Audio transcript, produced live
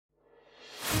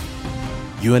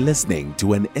You are listening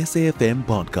to an SAFM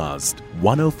podcast,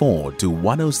 104 to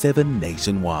 107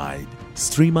 nationwide.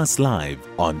 Stream us live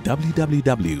on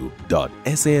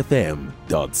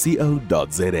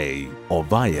www.safm.co.za or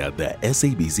via the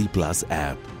SABC Plus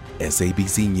app.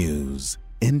 SABC News,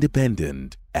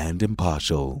 independent and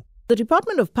impartial. The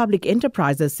Department of Public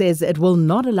Enterprises says it will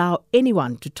not allow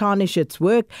anyone to tarnish its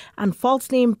work and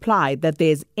falsely imply that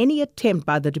there is any attempt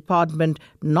by the department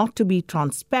not to be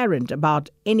transparent about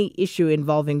any issue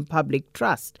involving public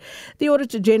trust. The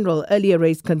Auditor General earlier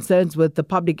raised concerns with the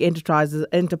Public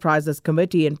Enterprises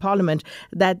Committee in Parliament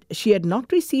that she had not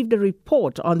received a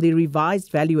report on the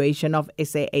revised valuation of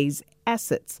SAA's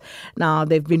assets. Now,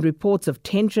 there have been reports of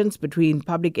tensions between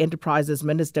Public Enterprises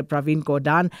Minister Pravin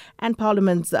Gordhan and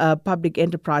Parliament's Public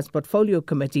Enterprise Portfolio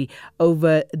Committee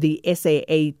over the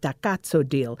SAA Takatso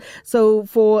deal. So,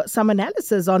 for some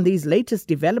analysis on these latest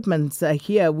developments,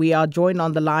 here we are joined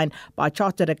on the line by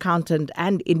Chartered Accountant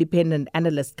and Independent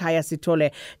Analyst Khaya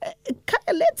Sithole.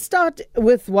 Khaya, let's start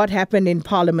with what happened in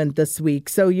Parliament this week.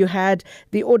 So, you had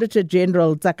the Auditor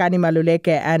General Sakina Kamwendo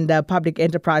and Public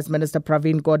Enterprise Minister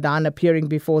Pravin Gordhan appearing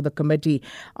before the committee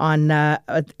on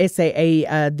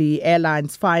SAA, the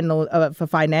airline's for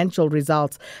financial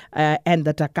results and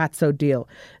the Takatso deal.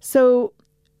 So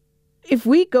if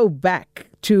we go back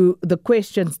to the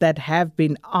questions that have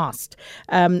been asked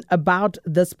about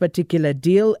this particular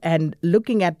deal and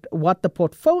looking at what the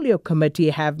portfolio committee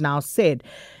have now said,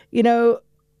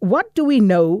 what do we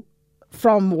know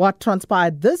from what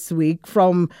transpired this week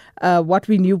from what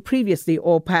we knew previously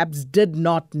or perhaps did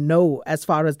not know as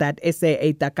far as that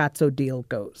SAA Takatso deal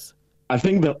goes? I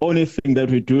think the only thing that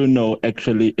we do know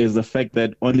actually is the fact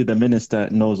that only the minister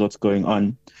knows what's going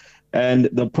on. And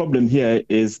the problem here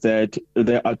is that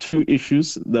there are two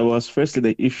issues. There was firstly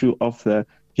the issue of the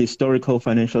historical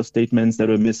financial statements that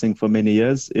were missing for many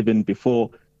years, even before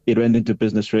it went into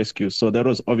business rescue. So that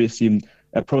was obviously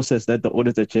a process that the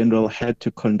Auditor General had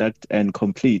to conduct and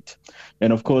complete.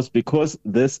 And of course, because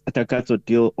this Takatso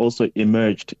deal also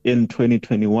emerged in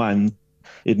 2021,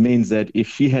 it means that if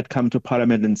she had come to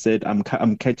Parliament and said,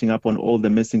 I'm catching up on all the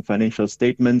missing financial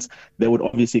statements, they would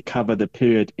obviously cover the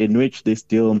period in which this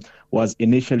deal was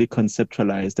initially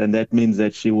conceptualized. And that means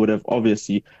that she would have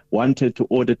obviously wanted to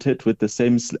audit it with the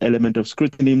same element of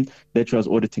scrutiny that she was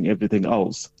auditing everything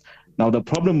else. Now, the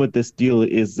problem with this deal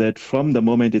is that from the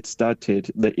moment it started,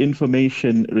 the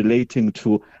information relating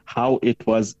to how it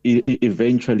was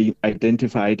eventually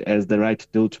identified as the right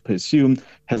deal to pursue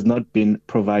has not been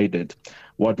provided.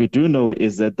 What we do know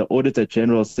is that the Auditor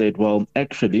General said, well,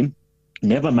 actually,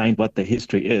 never mind what the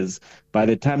history is. By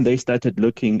the time they started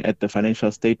looking at the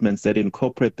financial statements that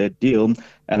incorporate that deal,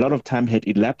 a lot of time had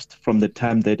elapsed from the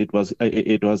time that it was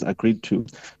agreed to.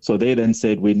 So they then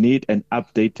said, we need an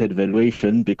updated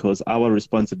valuation because our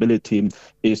responsibility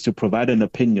is to provide an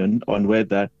opinion on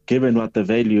whether, given what the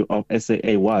value of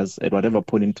SAA was at whatever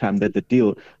point in time that the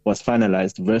deal was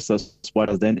finalized versus what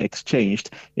was then exchanged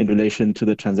in relation to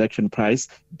the transaction price,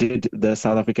 did the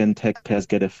South African taxpayers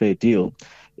get a fair deal?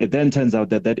 It then turns out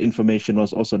that that information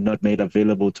was also not made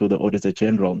available to the Auditor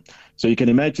General. So you can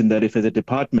imagine that if there's a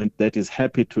department that is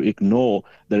happy to ignore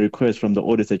the request from the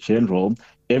Auditor General,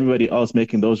 everybody else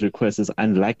making those requests is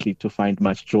unlikely to find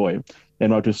much joy.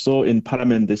 And what we saw in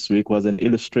Parliament this week was an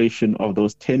illustration of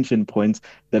those tension points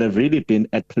that have really been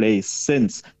at play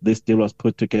since this deal was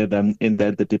put together, in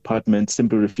that the department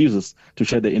simply refuses to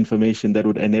share the information that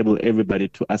would enable everybody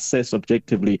to assess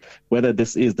objectively whether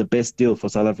this is the best deal for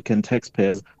South African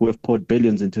taxpayers who have poured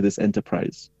billions into this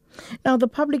enterprise. Now, the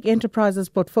Public Enterprises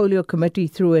Portfolio Committee,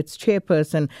 through its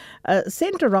chairperson,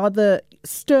 sent a rather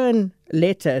stern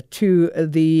letter to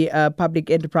the Public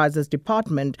Enterprises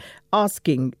Department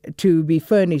asking to be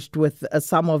furnished with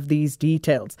some of these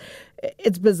details.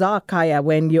 It's bizarre, Khaya,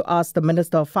 when you ask the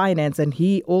Minister of Finance and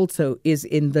he also is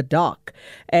in the dark.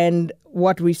 And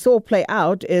what we saw play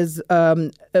out is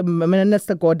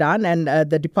Minister Gordhan and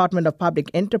the Department of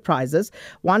Public Enterprises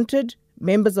wanted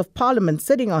members of Parliament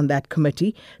sitting on that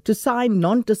committee to sign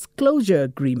non-disclosure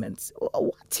agreements.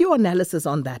 What's your analysis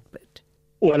on that bit?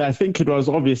 Well, I think it was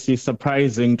obviously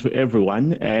surprising to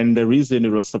everyone. And the reason it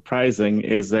was surprising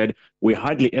is that we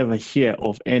hardly ever hear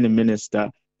of any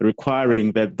minister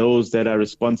requiring that those that are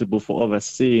responsible for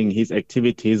overseeing his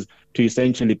activities to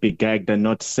essentially be gagged and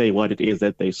not say what it is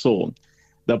that they saw.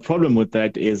 The problem with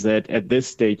that is that at this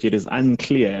stage, it is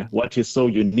unclear what is so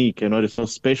unique and what is so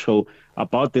special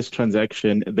about this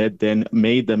transaction that then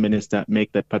made the minister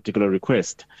make that particular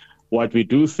request. What we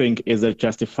do think is a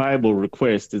justifiable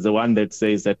request is the one that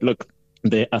says that, look,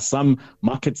 There are some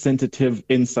market-sensitive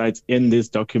insights in these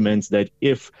documents that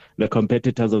if the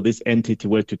competitors of this entity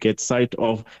were to get sight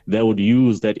of, they would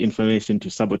use that information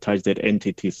to sabotage that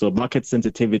entity. So market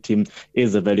sensitivity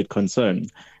is a valid concern.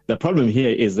 The problem here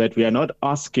is that we are not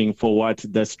asking for what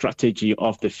the strategy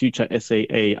of the future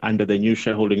SAA under the new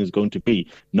shareholding is going to be.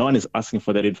 No one is asking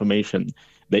for that information.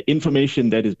 The information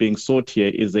that is being sought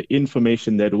here is the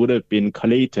information that would have been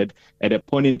collated at a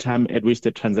point in time at which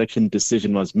the transaction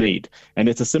decision was made. And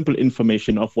it's a simple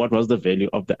information of what was the value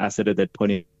of the asset at that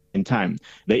point in time.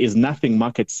 There is nothing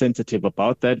market sensitive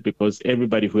about that because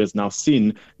everybody who has now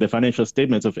seen the financial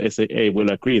statements of SAA will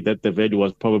agree that the value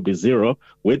was probably zero,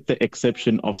 with the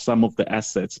exception of some of the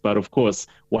assets. But of course,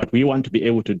 what we want to be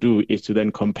able to do is to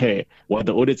then compare what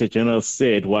the Auditor General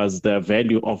said was the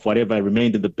value of whatever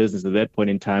remained in the business at that point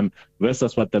in time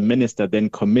versus what the minister then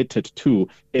committed to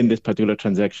in this particular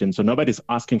transaction. So nobody's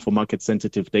asking for market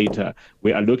sensitive data.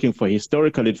 We are looking for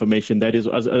historical information that is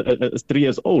 3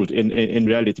 years old in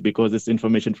reality, because it's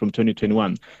information from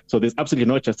 2021. So there's absolutely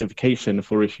no justification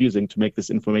for refusing to make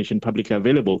this information publicly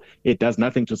available. It does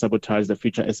nothing to sabotage the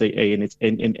future SAA in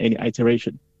any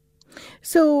iteration.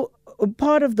 So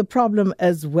part of the problem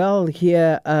as well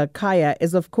here, Khaya,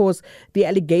 is of course the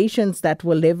allegations that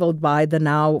were leveled by the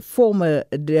now former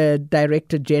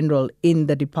Director General in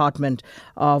the Department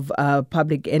of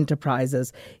Public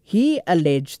Enterprises. He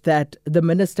alleged that the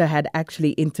minister had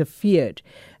actually interfered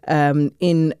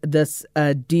in this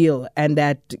deal, and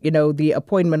that, you know, the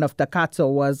appointment of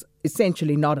Takatso was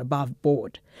essentially not above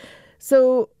board.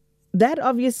 So that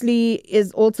obviously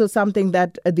is also something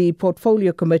that the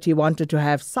Portfolio Committee wanted to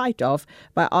have sight of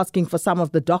by asking for some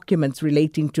of the documents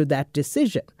relating to that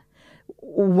decision.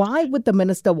 Why would the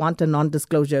minister want a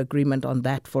non-disclosure agreement on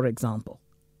that, for example?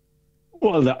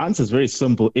 Well, the answer is very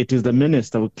simple. It is the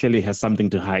minister who clearly has something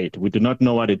to hide. We do not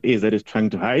know what it is that he's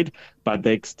trying to hide, but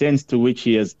the extent to which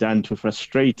he has done to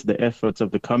frustrate the efforts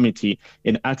of the committee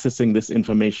in accessing this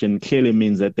information clearly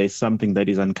means that there's something that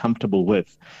he's uncomfortable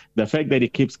with. The fact that he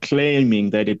keeps claiming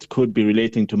that it could be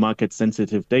relating to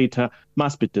market-sensitive data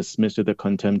must be dismissed with the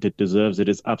contempt it deserves. It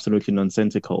is absolutely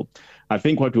nonsensical. I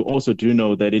think what we also do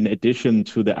know that in addition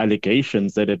to the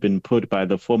allegations that have been put by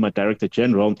the former Director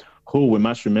General, who we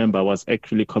must remember was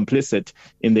actually complicit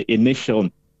in the initial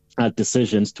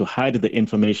decisions to hide the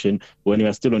information when we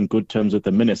are still on good terms with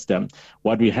the minister.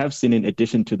 What we have seen in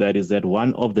addition to that is that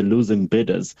one of the losing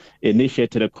bidders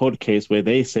initiated a court case where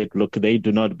they said, look, they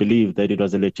do not believe that it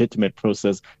was a legitimate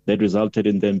process that resulted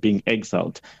in them being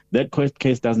exiled. That court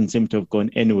case doesn't seem to have gone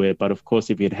anywhere, but of course,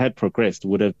 if it had progressed,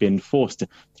 would have been forced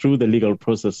through the legal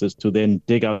processes to then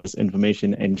dig out this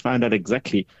information and find out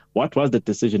exactly what was the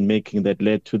decision making that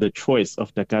led to the choice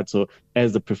of Takatso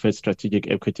as the preferred strategic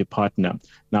equity partner.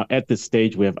 Now, at this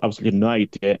stage, we have absolutely no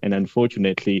idea, and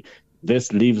unfortunately,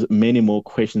 this leaves many more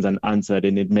questions unanswered,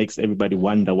 and it makes everybody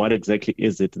wonder what exactly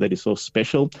is it that is so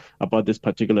special about this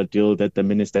particular deal that the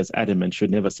minister is adamant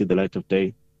should never see the light of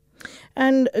day.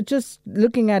 And just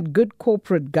looking at good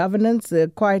corporate governance,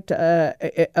 quite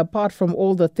apart from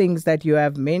all the things that you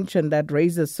have mentioned that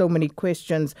raises so many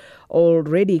questions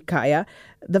already, Khaya,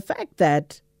 the fact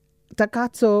that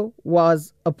Takatso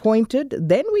was appointed,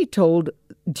 then we told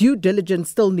due diligence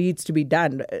still needs to be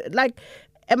done. Like,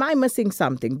 am I missing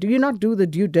something? Do you not do the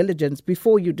due diligence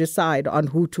before you decide on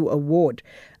who to award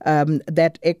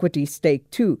that equity stake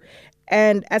to?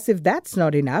 And as if that's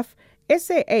not enough,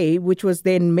 SAA, which was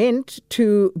then meant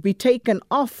to be taken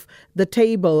off the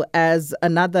table as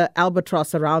another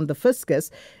albatross around the fiscus,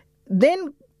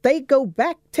 then they go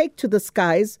back, take to the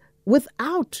skies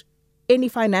without any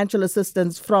financial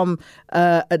assistance from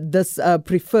this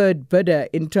preferred bidder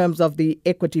in terms of the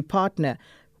equity partner.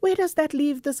 Where does that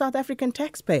leave the South African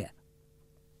taxpayer?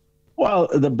 Well,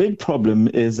 the big problem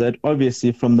is that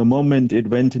obviously from the moment it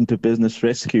went into business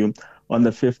rescue on the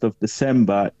 5th of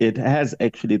December, it has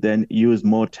actually then used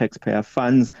more taxpayer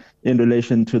funds in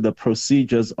relation to the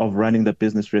procedures of running the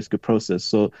business rescue process.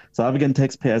 So South African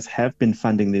taxpayers have been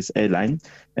funding this airline.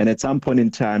 And at some point in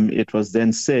time, it was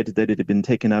then said that it had been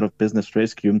taken out of business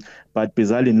rescue. But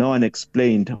bizarrely, no one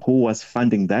explained who was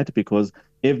funding that, because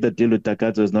if the deal with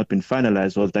Takatso has not been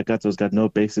finalized, well, Takatso's got no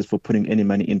basis for putting any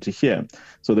money into here.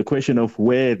 So the question of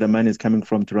where the money is coming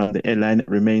from to run the airline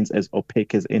remains as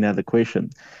opaque as any other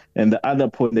question. And the other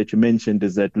point that you mentioned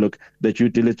is that, look, the due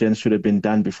diligence should have been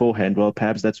done beforehand. Well,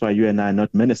 perhaps that's why you and I are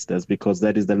not ministers, because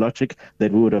that is the logic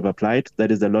that we would have applied.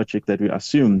 That is the logic that we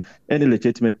assume any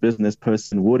legitimate business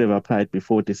person would have applied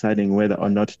before deciding whether or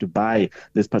not to buy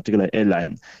this particular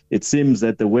airline. It seems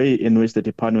that the way in which the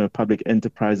Department of Public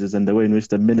Enterprises and the way in which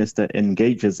the minister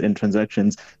engages in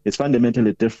transactions is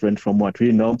fundamentally different from what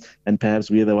we know. And perhaps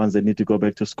we are the ones that need to go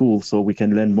back to school so we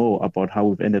can learn more about how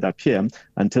we've ended up here.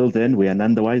 Until then, we are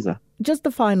none the wiser. Just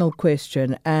the final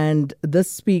question, and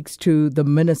this speaks to the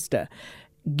minister.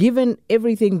 Given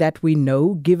everything that we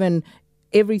know, given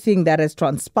everything that has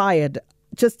transpired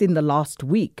just in the last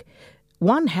week,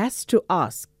 one has to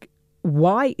ask,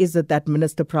 why is it that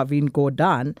Minister Pravin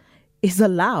Gordhan is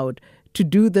allowed to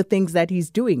do the things that he's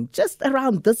doing just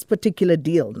around this particular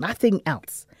deal, nothing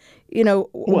else?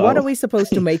 What are we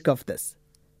supposed to make of this?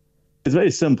 It's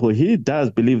very simple. He does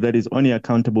believe that he's only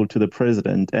accountable to the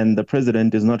president, and the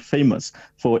president is not famous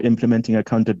for implementing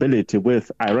accountability,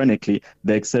 with, ironically,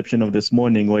 the exception of this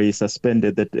morning where he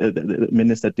suspended the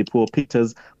Minister Dipuo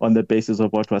Peters on the basis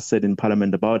of what was said in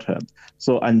Parliament about her.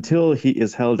 So until he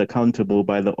is held accountable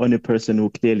by the only person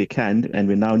who clearly can, and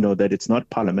we now know that it's not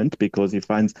Parliament because he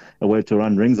finds a way to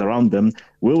run rings around them,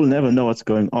 we will never know what's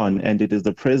going on. And it is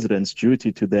the president's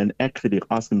duty to then actually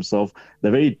ask himself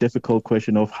the very difficult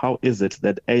question of how is it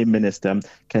that a minister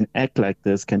can act like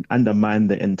this, can undermine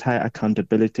the entire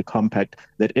accountability compact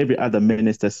that every other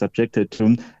minister is subjected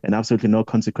to, and absolutely no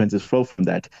consequences flow from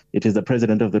that. It is the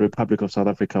President of the Republic of South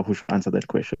Africa who should answer that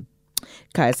question.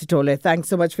 Khaya Sithole, thanks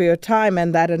so much for your time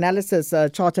and that analysis.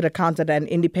 Chartered accountant and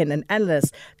independent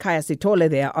analyst Khaya Sithole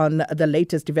there on the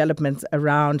latest developments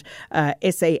around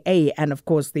SAA and, of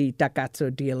course, the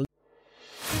Takatso deal.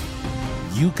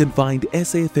 You can find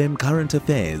SAFM Current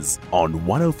Affairs on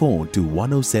 104 to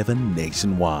 107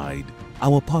 nationwide.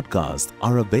 Our podcasts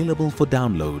are available for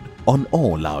download on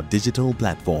all our digital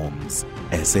platforms.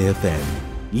 SAFM,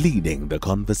 leading the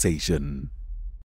conversation.